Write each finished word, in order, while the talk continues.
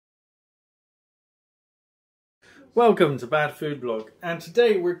Welcome to Bad Food Blog, and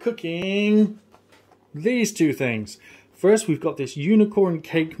today we're cooking these two things. First, we've got this unicorn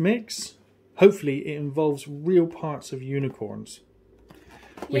cake mix. Hopefully it involves real parts of unicorns.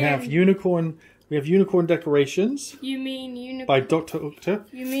 We have unicorn decorations. You mean unicorn? By Dr. Ukta.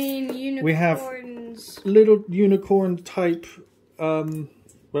 You mean unicorns? We have little unicorn type well,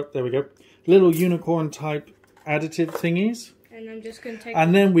 there we go. Little unicorn type additive thingies. And I'm just going to take.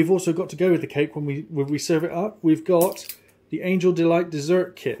 And then we've also got to go with the cake when we serve it up. We've got the Angel Delight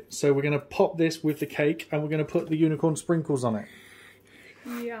dessert kit. So we're going to pop this with the cake, and we're going to put the unicorn sprinkles on it.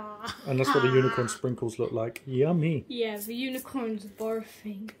 Yeah. And that's what the unicorn sprinkles look like. Yummy. Yeah, the unicorn's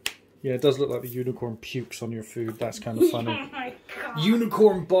barfing. Yeah, it does look like the unicorn pukes on your food. That's kind of funny. Oh my god.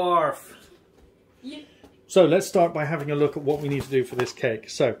 Unicorn barf. So let's start by having a look at what we need to do for this cake.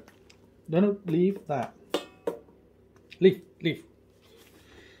 So, no, leave that. Leave.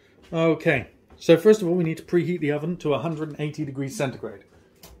 Okay, so first of all we need to preheat the oven to 180 degrees centigrade.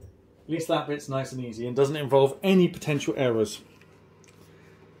 At least that bit's nice and easy and doesn't involve any potential errors.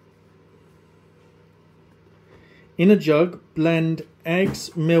 In a jug, blend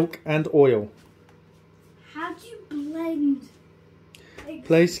eggs, milk and oil. How do you blend eggs?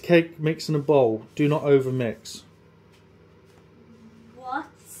 Place cake mix in a bowl. Do not over mix. What?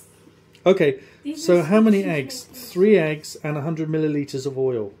 Okay, so how many eggs? 3 eggs and 100 milliliters of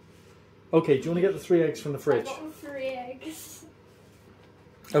oil. Okay, do you want to get the 3 eggs from the fridge? I got 3 eggs.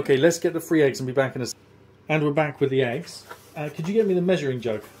 Okay, let's get the 3 eggs and be back in a second. And we're back with the eggs. Could you get me the measuring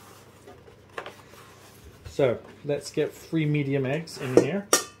jug? So, let's get 3 medium eggs in here.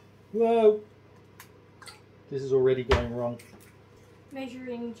 Whoa! This is already going wrong.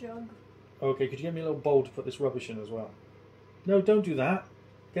 Measuring jug. Okay, could you get me a little bowl to put this rubbish in as well? No, don't do that.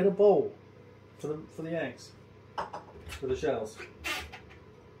 Get a bowl for the eggs. For the shells.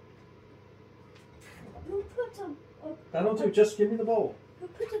 Who put That'll do, just give me the bowl. Who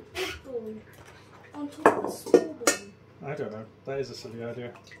put a big bowl on top of a small bowl? I don't know. That is a silly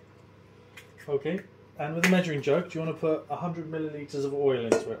idea. Okay, and with the measuring jug, do you want to put 100 milliliters of oil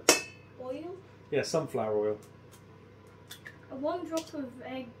into it? Oil? Yeah, sunflower oil. 1 drop of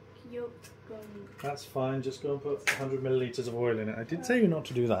egg yolk. That's fine, just go and put 100 milliliters of oil in it. I did tell you not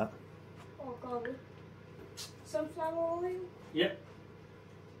to do that. Oh god. Sunflower oil? Yep.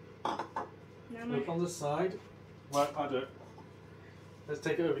 Now Look on the side. Right, I'll do it. Let's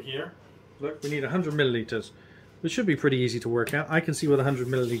take it over here. Look, we need 100 milliliters. Which should be pretty easy to work out. I can see where the 100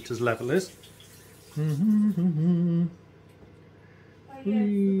 milliliters level is. Oh yeah, I forgot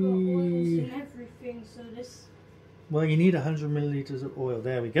oils and everything, so this... Well, you need 100 milliliters of oil.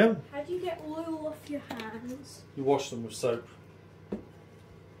 There we go. How do you get oil off your hands? You wash them with soap.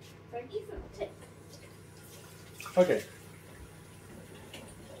 Thank you for the tip. Okay.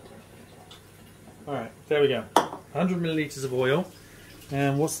 Alright, there we go. 100 milliliters of oil.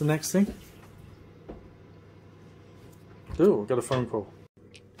 And what's the next thing? Oh, we've got a phone call.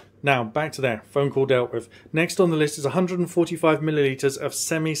 Now, back to there. Phone call dealt with. Next on the list is 145 milliliters of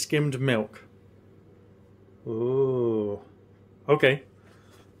semi-skimmed milk. Ooh. Okay.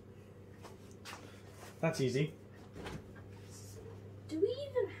 That's easy. Do we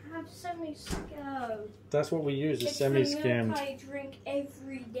even have semi-skimmed? That's what we use, is semi-skimmed. It's the milk I drink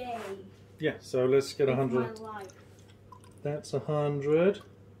every day. Yeah, so let's get 100. That's 100.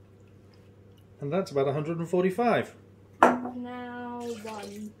 And that's about 145. Now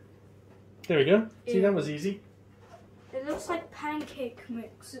 1. There we go. See, that was easy. It looks like pancake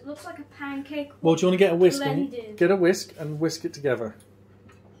mix. It looks like a pancake. Well, do you want to get a whisk? Get a whisk and whisk it together.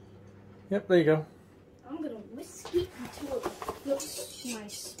 Yep, there you go. I'm going to whisk it until it looks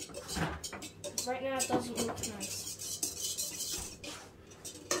nice. Right now it doesn't look nice.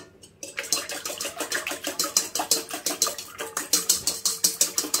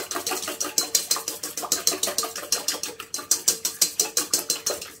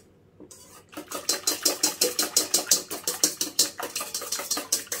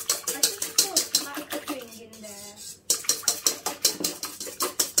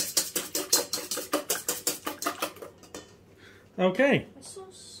 Okay. I saw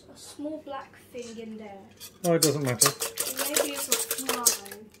a small black thing in there. Oh, it doesn't matter. Maybe it's a fly.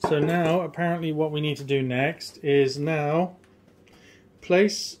 So now, apparently what we need to do next is now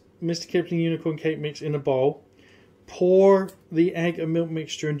place Mr. Kipling Unicorn Cake Mix in a bowl. Pour the egg and milk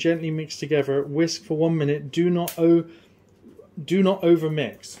mixture and gently mix together. Whisk for 1 minute. Do not over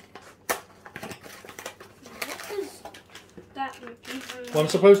mix. Well, I'm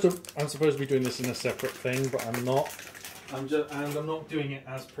supposed to be doing this in a separate thing, but I'm not. I'm not doing it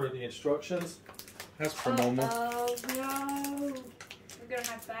as per the instructions. As per normal. Oh no. We're gonna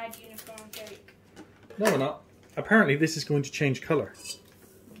have bad unicorn cake. No, we're not. apparently this is going to change colour.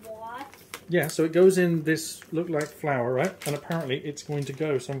 What? Yeah, so it goes in this look like flour, right? And apparently it's going to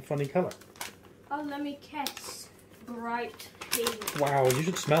go some funny colour. Oh, let me guess. Bright pink. Wow, you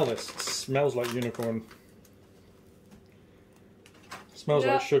should smell this. It smells like unicorn. Smells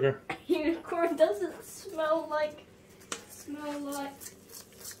like sugar. Unicorn doesn't smell like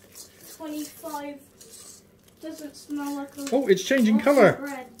 25. Doesn't smell like a. Oh, it's changing colour.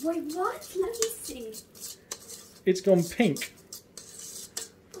 Bread. Wait, what? Let me see. It's gone pink.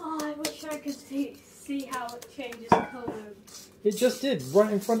 Oh, I wish I could see how it changes colour. It just did,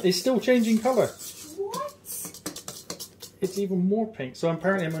 right in front. It's still changing colour. What? It's even more pink. So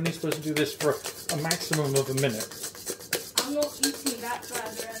apparently I'm only supposed to do this for a maximum of a minute. I'm not eating that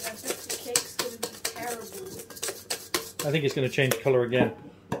batter, and I bet the cake's going to be terrible. I think it's going to change colour again.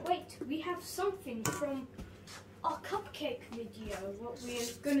 Wait, we have something from our cupcake video, what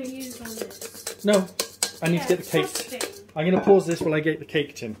we're going to use on this. No, I need to get the cake. Something. I'm going to pause this while I get the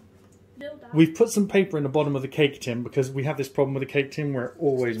cake tin. We've put some paper in the bottom of the cake tin because we have this problem with the cake tin where it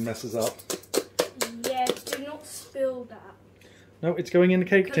always messes up. Yeah, do not spill that. No, it's going in the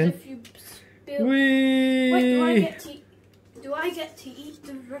cake tin. If you spill... Whee! Wait, do I get to eat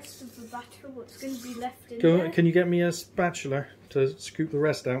the rest of the batter? What's going to be left in there? Can you get me a spatula to scoop the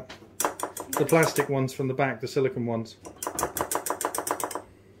rest out? The plastic ones from the back, the silicone ones.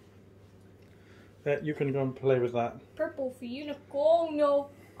 Yeah, you can go and play with that. Purple for unicorn. Oh no,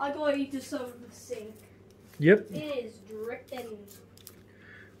 I gotta eat this out of the sink. Yep. It is dripping.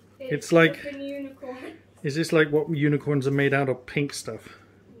 It's like... dripping unicorn. Is this like what unicorns are made out of, pink stuff?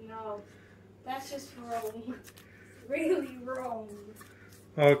 No, that's just wrong. Really wrong.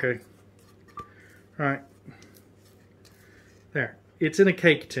 Okay. Alright. There. It's in a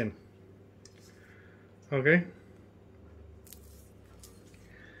cake tin. Okay.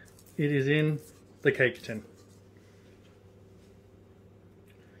 It is in the cake tin.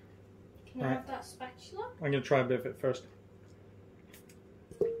 Can I have that spatula? I'm going to try a bit of it first.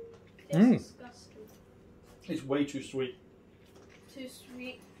 It's disgusting. It's way too sweet. Too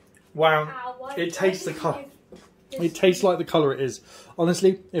sweet. Wow. Why It tastes the colour. this It tastes like the colour it is.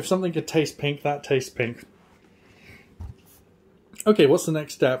 Honestly, if something could taste pink, that tastes pink. Okay, what's the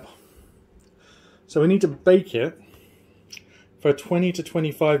next step? So we need to bake it for 20 to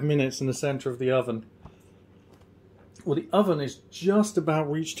 25 minutes in the centre of the oven. Well, the oven is just about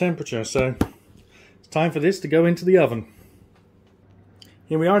reached temperature, so it's time for this to go into the oven.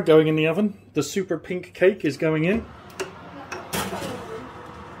 Here we are, going in the oven. The super pink cake is going in.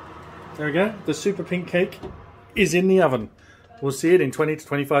 There we go. The super pink cake is in the oven. We'll see it in 20 to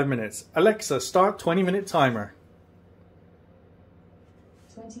 25 minutes. Alexa, start 20-minute timer.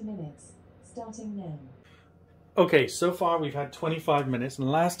 20 minutes. Starting now. Okay, so far we've had 25 minutes, and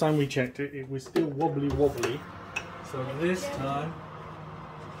last time we checked it, it was still wobbly. So this time,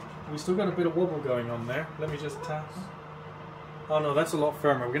 we still got a bit of wobble going on there. Let me just tap. Oh no, that's a lot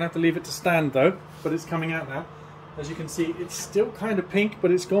firmer. We're gonna have to leave it to stand though, but it's coming out now. As you can see, it's still kind of pink,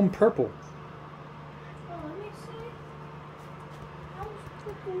 but it's gone purple. Oh, let me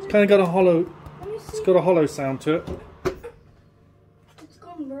see. It's kind of got a hollow. It's got a hollow sound to it. It's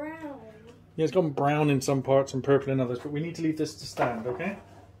gone brown. Yeah, it's gone brown in some parts and purple in others, but we need to leave this to stand, okay?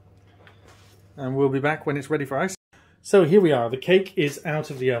 And we'll be back when it's ready for ice. So here we are. The cake is out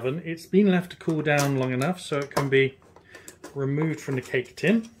of the oven. It's been left to cool down long enough so it can be removed from the cake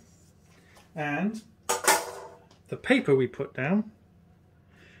tin. And the paper we put down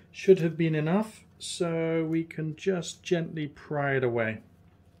should have been enough, so we can just gently pry it away.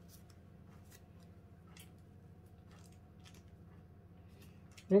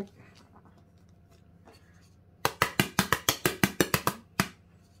 Oh.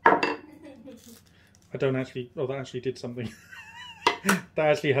 I don't actually... Oh, that actually did something. That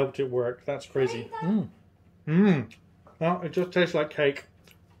actually helped it work. That's crazy. Well, it just tastes like cake.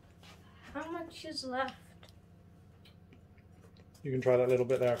 How much is left? You can try that little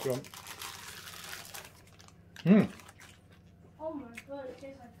bit there if you want. Oh my god, it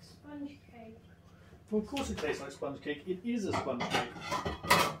tastes like sponge cake. Well, of course it tastes like sponge cake. It is a sponge cake.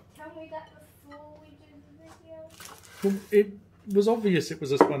 Tell me that before we do the video. Well, it was obvious it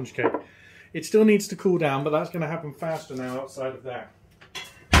was a sponge cake. It still needs to cool down, but that's going to happen faster now outside of there.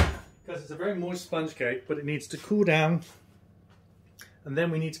 Because it's a very moist sponge cake, but it needs to cool down. And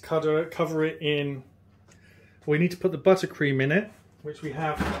then we need to cover it in... We need to put the buttercream in it, which we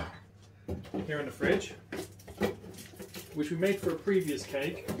have here in the fridge. Which we made for a previous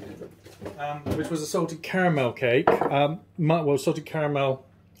cake, which was a salted caramel cake. Well, salted caramel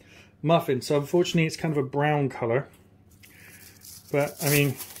muffin. So unfortunately it's kind of a brown colour. But, I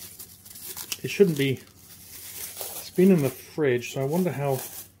mean... It shouldn't be been in the fridge, so I wonder how...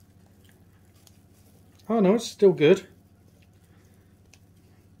 Oh no, it's still good.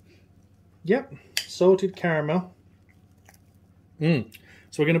 Yep, salted caramel. So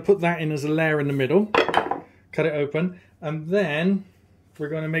we're going to put that in as a layer in the middle, cut it open, and then we're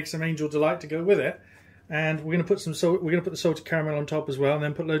going to make some Angel Delight to go with it. And we're going to put the salted caramel on top as well, and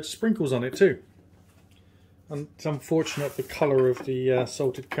then put loads of sprinkles on it too. And it's unfortunate the colour of the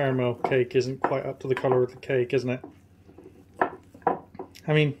salted caramel cake isn't quite up to the colour of the cake, isn't it?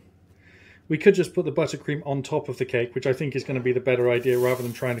 I mean, we could just put the buttercream on top of the cake, which I think is going to be the better idea, rather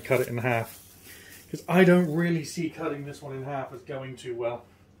than trying to cut it in half. Because I don't really see cutting this one in half as going too well.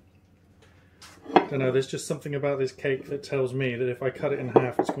 I don't know, there's just something about this cake that tells me that if I cut it in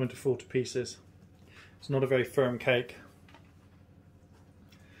half, it's going to fall to pieces. It's not a very firm cake.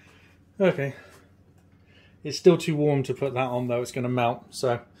 Okay. It's still too warm to put that on though, it's going to melt,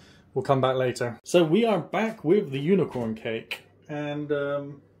 so we'll come back later. So we are back with the unicorn cake, and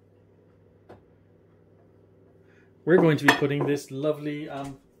we're going to be putting this lovely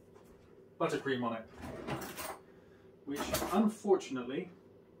buttercream on it, which unfortunately,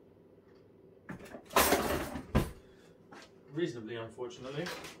 reasonably unfortunately,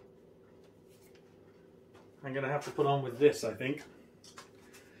 I'm going to have to put on with this, I think.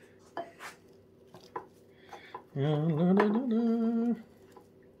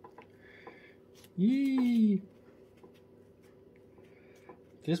 Yee!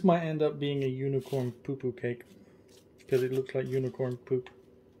 This might end up being a unicorn poo-poo cake because it looks like unicorn poop.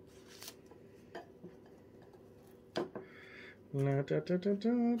 I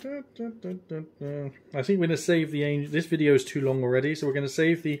think we're going to save the angel. This video is too long already, so we're going to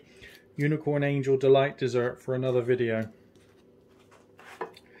save the Unicorn Angel Delight dessert for another video.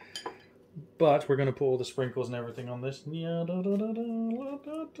 But we're going to put all the sprinkles and everything on this. Oh,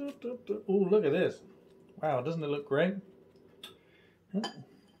 look at this. Wow, doesn't it look great?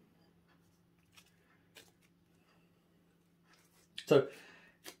 So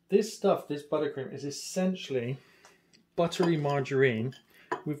this stuff, this buttercream, is essentially buttery margarine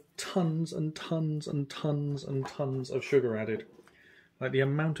with tons and tons and tons and tons of sugar added. Like, the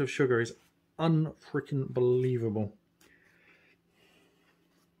amount of sugar is unfreaking believable.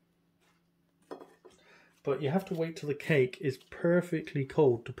 But you have to wait till the cake is perfectly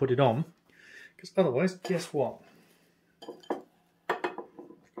cold to put it on, because otherwise, guess what?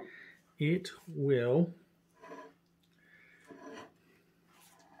 It will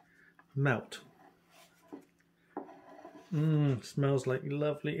melt. Smells like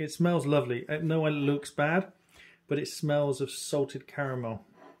lovely. It smells lovely. I know it looks bad, but it smells of salted caramel.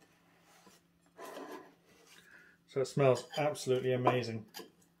 So it smells absolutely amazing.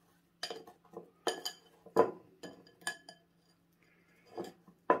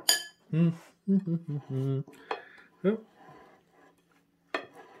 Oh.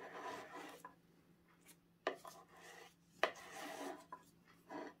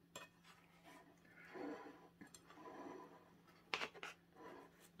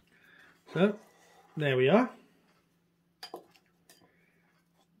 So, there we are.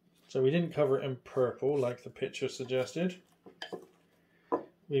 So we didn't cover it in purple like the picture suggested.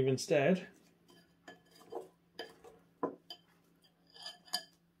 We've instead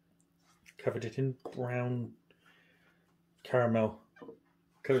covered it in brown caramel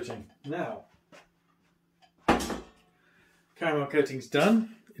coating. Now, caramel coating's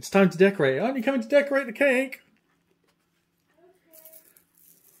done. It's time to decorate. Aren't you coming to decorate the cake?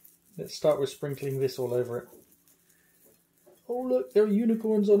 Let's start with sprinkling this all over it. Oh look, there are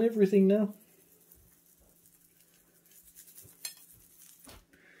unicorns on everything now.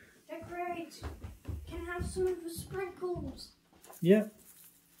 Decorate. Can have some of the sprinkles. Yeah.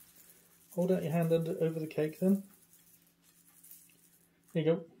 Hold out your hand over the cake then. There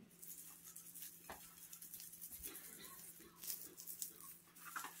you go.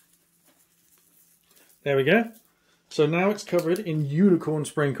 There we go. So now it's covered in unicorn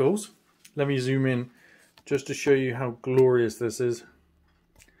sprinkles. Let me zoom in just to show you how glorious this is.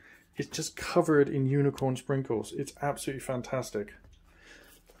 It's just covered in unicorn sprinkles. It's absolutely fantastic.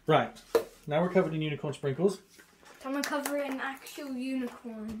 Right, now we're covered in unicorn sprinkles. I'm going to cover it in actual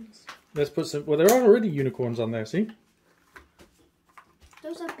unicorns. Let's put some, well, there are already unicorns on there, see?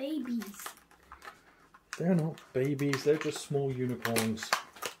 Those are babies. They're not babies, they're just small unicorns.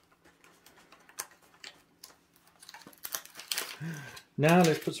 Now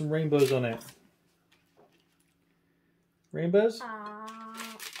let's put some rainbows on it. Rainbows?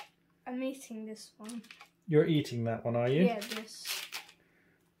 I'm eating this one. You're eating that one, are you? Yeah, this.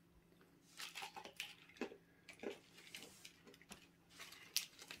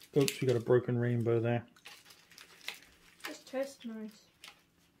 Oops, we got a broken rainbow there. tastes nice.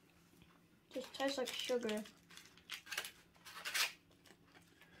 Just tastes like sugar.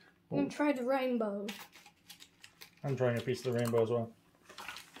 I'm gonna try the rainbow. I'm trying a piece of the rainbow as well.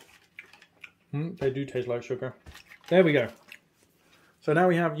 They do taste like sugar. There we go. So now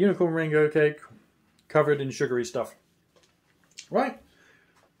we have unicorn rainbow cake covered in sugary stuff. Right.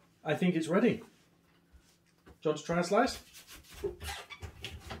 I think it's ready. Do you want to try a slice?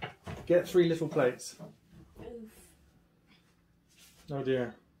 Get 3 little plates. Oof. Oh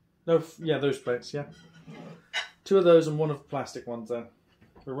dear. No, yeah, those plates, yeah. 2 of those and 1 of the plastic ones then.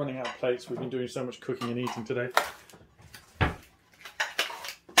 We're running out of plates. We've been doing so much cooking and eating today.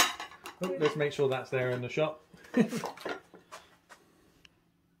 Oh, let's make sure that's there in the shot.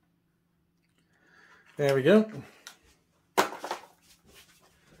 There we go. Let's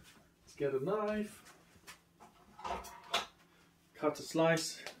get a knife. Cut a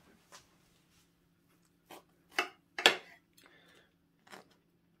slice.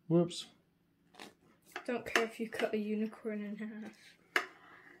 Whoops. Don't care if you cut a unicorn in half.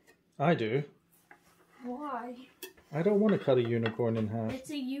 I do. Why? I don't want to cut a unicorn in half. It's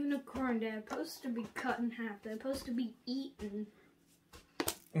a unicorn. They're supposed to be cut in half. They're supposed to be eaten.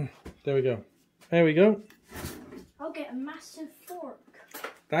 There we go. There we go. I'll get a massive fork.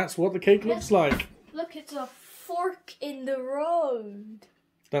 That's what the cake looks like. Look, it's a fork in the road.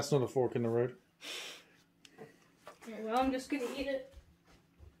 That's not a fork in the road. Well, I'm just gonna eat it.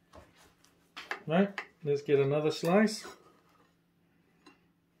 Right, let's get another slice.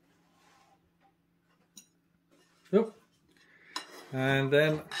 Yep. And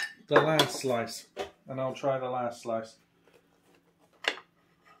then the last slice. And I'll try the last slice.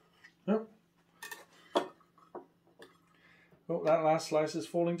 Yep. Oh, that last slice is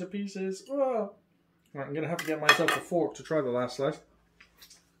falling to pieces. Oh. Right, I'm going to have to get myself a fork to try the last slice.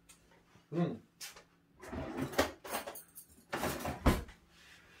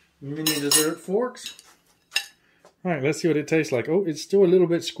 Mini dessert forks. Right, let's see what it tastes like. Oh, it's still a little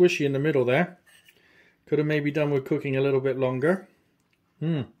bit squishy in the middle there. Could have maybe done with cooking a little bit longer.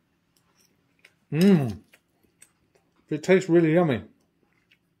 It tastes really yummy.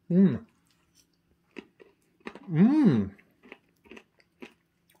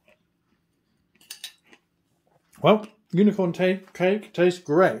 Well, unicorn cake tastes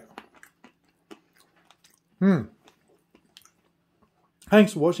great.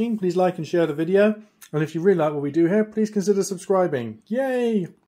 Thanks for watching. Please like and share the video. And if you really like what we do here, please consider subscribing. Yay!